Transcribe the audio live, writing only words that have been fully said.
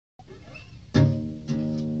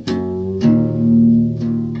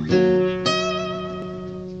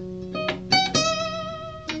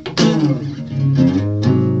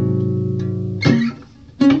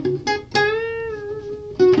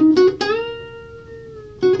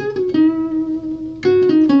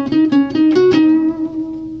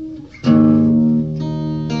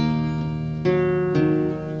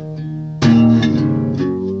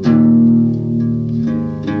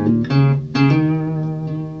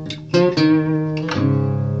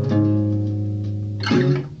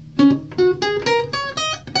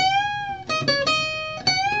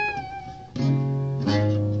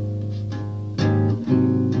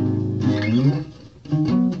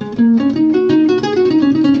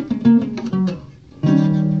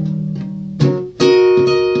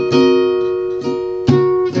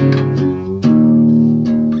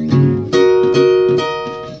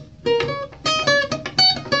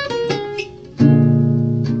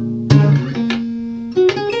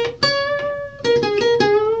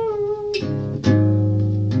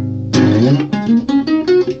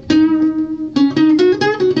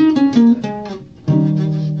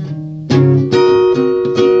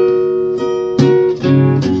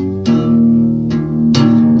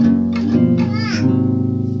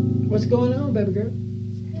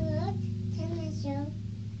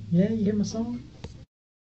on.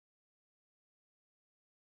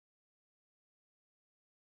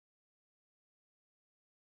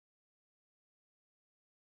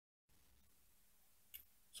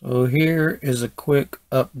 So here is a quick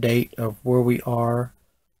update of where we are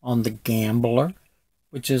on the Gambler,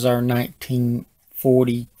 which is our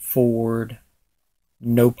 1940 Ford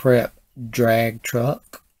no prep drag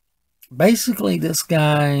truck. Basically, this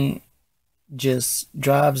guy just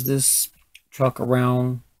drives this truck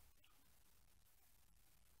around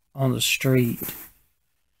on the street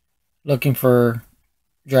looking for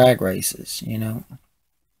drag races, you know,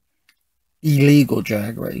 illegal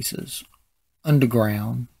drag races,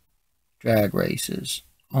 underground drag races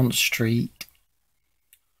on the street.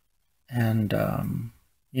 And,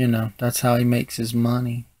 you know, that's how he makes his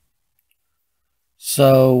money.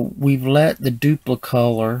 So we've let the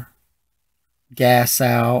Duplicolor gas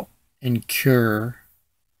out and cure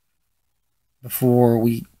before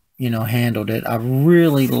we, you know, handled it. I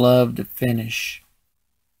really love the finish.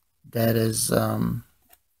 That is the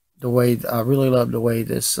way I really love the way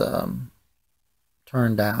this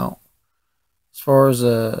turned out. As far as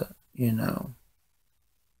a, you know,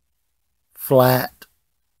 flat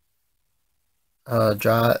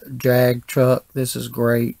drag truck, this is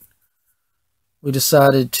great. We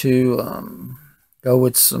decided to go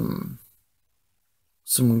with some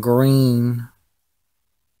green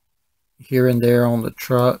here and there on the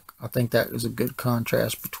truck. I think that is a good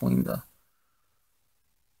contrast between the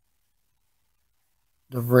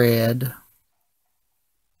red.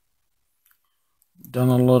 Done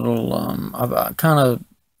a little I've kind of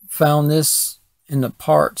found this in the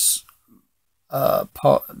parts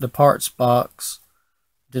the parts box.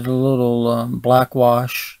 Did a little black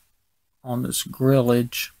wash on this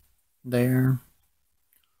grillage there.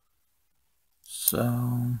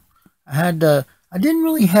 So I didn't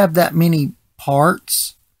really have that many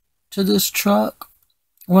parts to this truck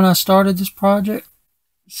when I started this project.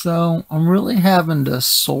 So I'm really having to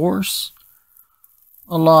source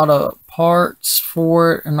a lot of parts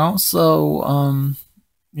for it, and also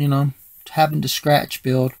you know, having to scratch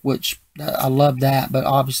build, which I love that, but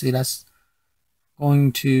obviously that's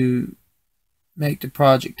going to make the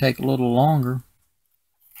project take a little longer.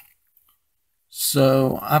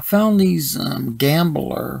 So I found these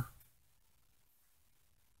Gambler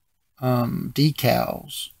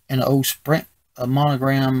decals in an old Sprint, a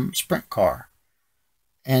monogram Sprint car,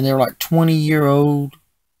 and they're like 20-year-old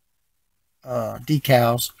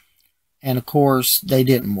decals, and of course they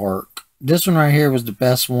didn't work. This one right here was the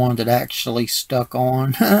best one that actually stuck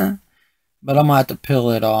on. But I'm going to have to peel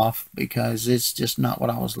it off because it's just not what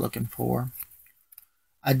I was looking for.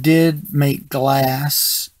 I did make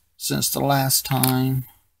glass since the last time.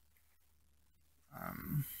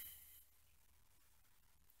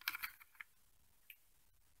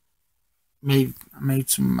 Made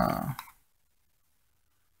some,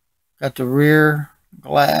 got the rear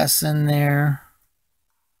glass in there.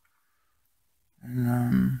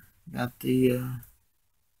 And got the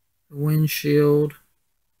windshield.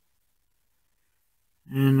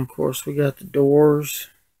 And of course we got the doors.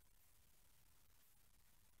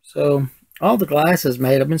 So all the glass is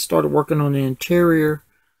made. I've been started working on the interior.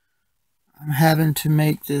 I'm having to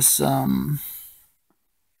make this I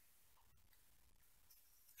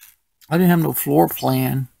didn't have no floor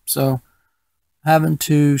plan, so having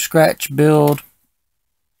to scratch build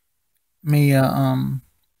me a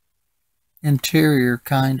interior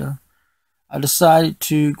kinda. I decided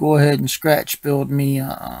to go ahead and scratch build me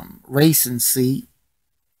a racing seat.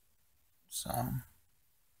 So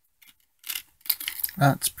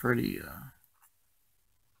that's pretty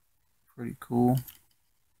cool.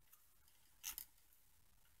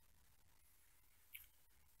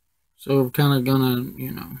 So we're kind of gonna,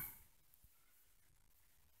 you know,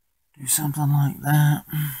 do something like that.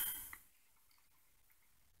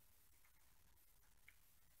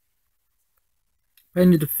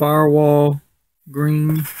 Painted the firewall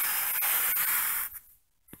green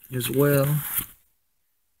as well.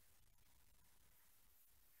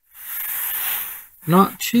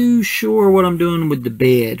 Not too sure what I'm doing with the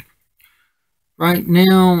bed right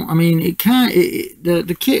now. I mean,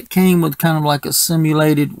 the kit came with kind of like a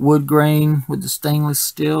simulated wood grain with the stainless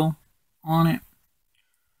steel on it.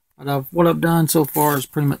 But what I've done so far is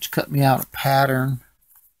pretty much cut me out a pattern.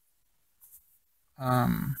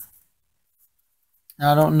 I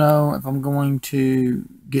don't know if I'm going to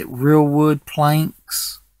get real wood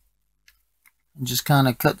planks and just kind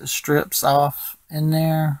of cut the strips off in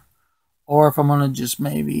there, or if I'm going to just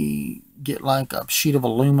maybe get like a sheet of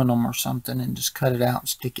aluminum or something and just cut it out and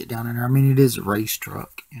stick it down in there. I mean, it is a race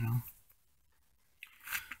truck, you know.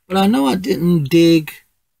 But I know I didn't dig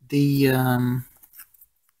the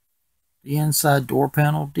inside door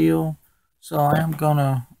panel deal. So I am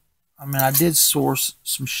gonna, I did source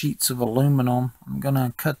some sheets of aluminum. I'm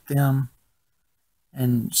gonna cut them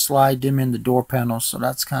and slide them in the door panels. So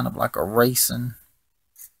that's kind of like a racing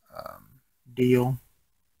deal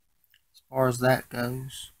as far as that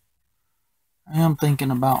goes. I am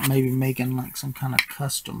thinking about maybe making like some kind of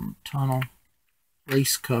custom tunnel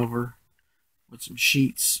race cover with some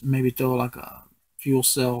sheets. Maybe throw like a fuel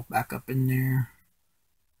cell back up in there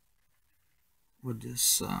with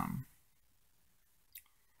this.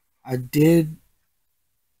 I did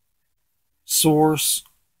source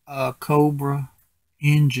a Cobra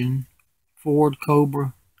engine, Ford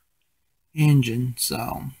Cobra engine,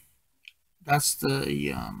 so that's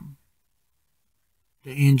the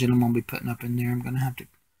engine I'm going to be putting up in there. I'm going to have to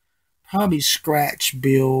probably scratch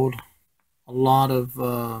build a lot of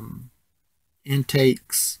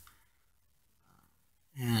intakes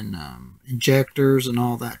and injectors and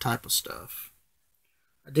all that type of stuff.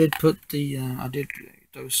 I did put the I did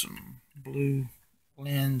throw some blue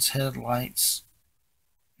lens headlights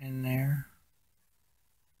in there.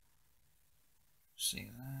 See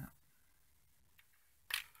that?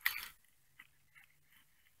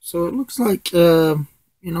 So it looks like for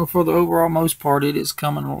the overall most part, it is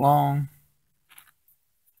coming along.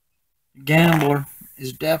 Gambler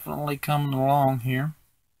is definitely coming along here.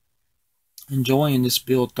 Enjoying this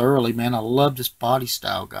build thoroughly, man. I love this body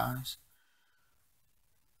style, guys.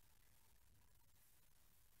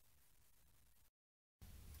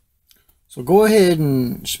 So go ahead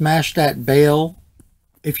and smash that bell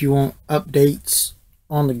if you want updates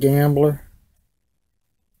on the Gambler.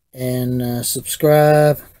 And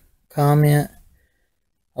subscribe, comment.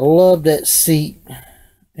 I love that seat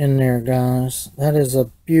in there, guys. That is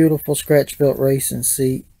a beautiful scratch built racing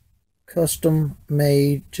seat, custom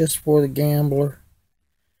made just for the Gambler.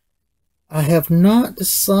 I have not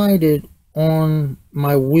decided on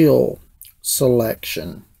my wheel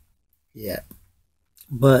selection yet,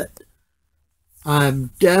 but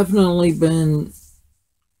I've definitely been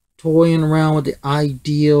toying around with the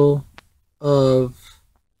ideal of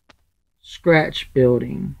scratch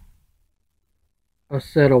building a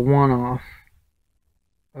set of one-off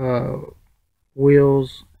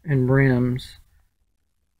wheels and rims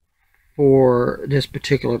for this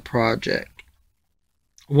particular project.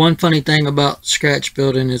 One funny thing about scratch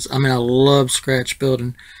building is, I love scratch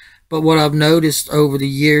building, but what I've noticed over the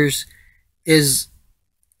years is,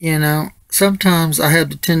 sometimes I have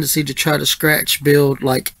the tendency to try to scratch build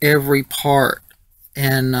like every part.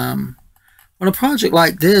 And on a project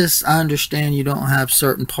like this, I understand you don't have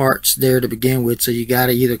certain parts there to begin with, so you got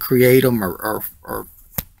to either create them or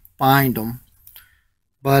find them.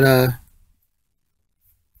 But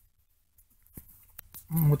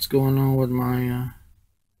what's going on with my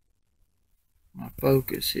my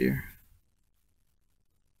focus here?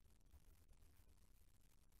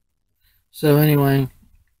 So anyway,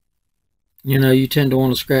 you tend to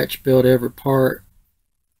want to scratch build every part,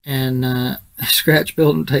 and scratch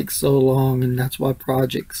building takes so long, and that's why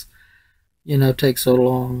projects take so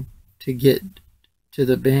long to get to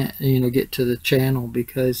the get to the channel,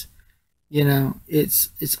 because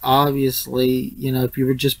it's obviously, if you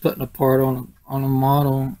were just putting a part on a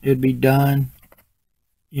model, it'd be done,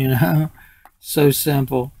 so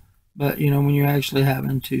simple. But when you're actually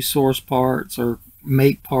having to source parts or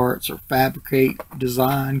make parts or fabricate,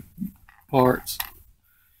 design parts,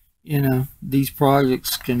 these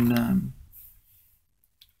projects can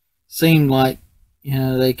seem like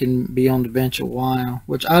they can be on the bench a while,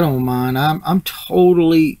 which I don't mind. I'm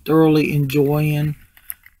totally thoroughly enjoying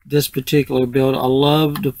this particular build. I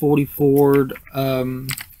love the 40 Ford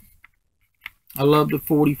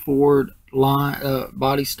line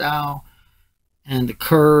body style and the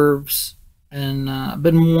curves, and I've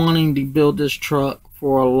been wanting to build this truck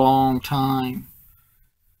for a long time.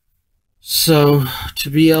 So to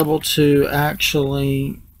be able to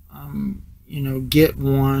actually get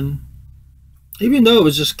one, even though it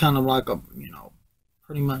was just kind of like a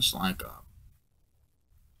pretty much like a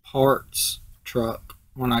parts truck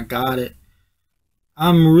when I got it,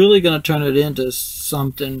 I'm really going to turn it into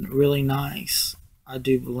something really nice, I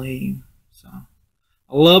do believe. So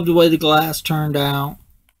I love the way the glass turned out.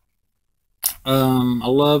 I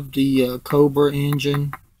love the Cobra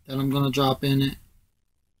engine that I'm going to drop in it.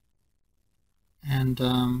 And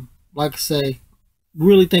like I say,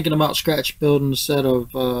 really thinking about scratch building a set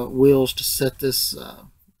of wheels to set this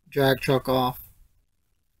drag truck off.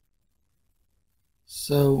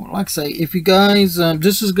 So like I say, if you guys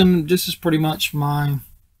this is pretty much my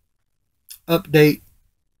update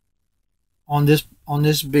on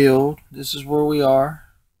this build. This is where we are.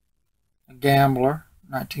 a Gambler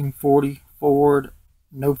 1940 Ford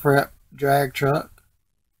no prep drag truck.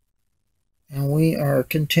 And we are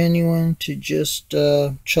continuing to just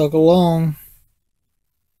chug along.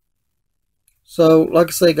 So, like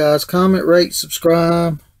I say, guys, comment, rate,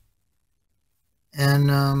 subscribe,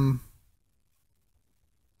 and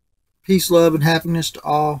peace, love, and happiness to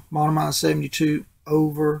all. Monomine72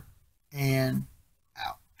 over and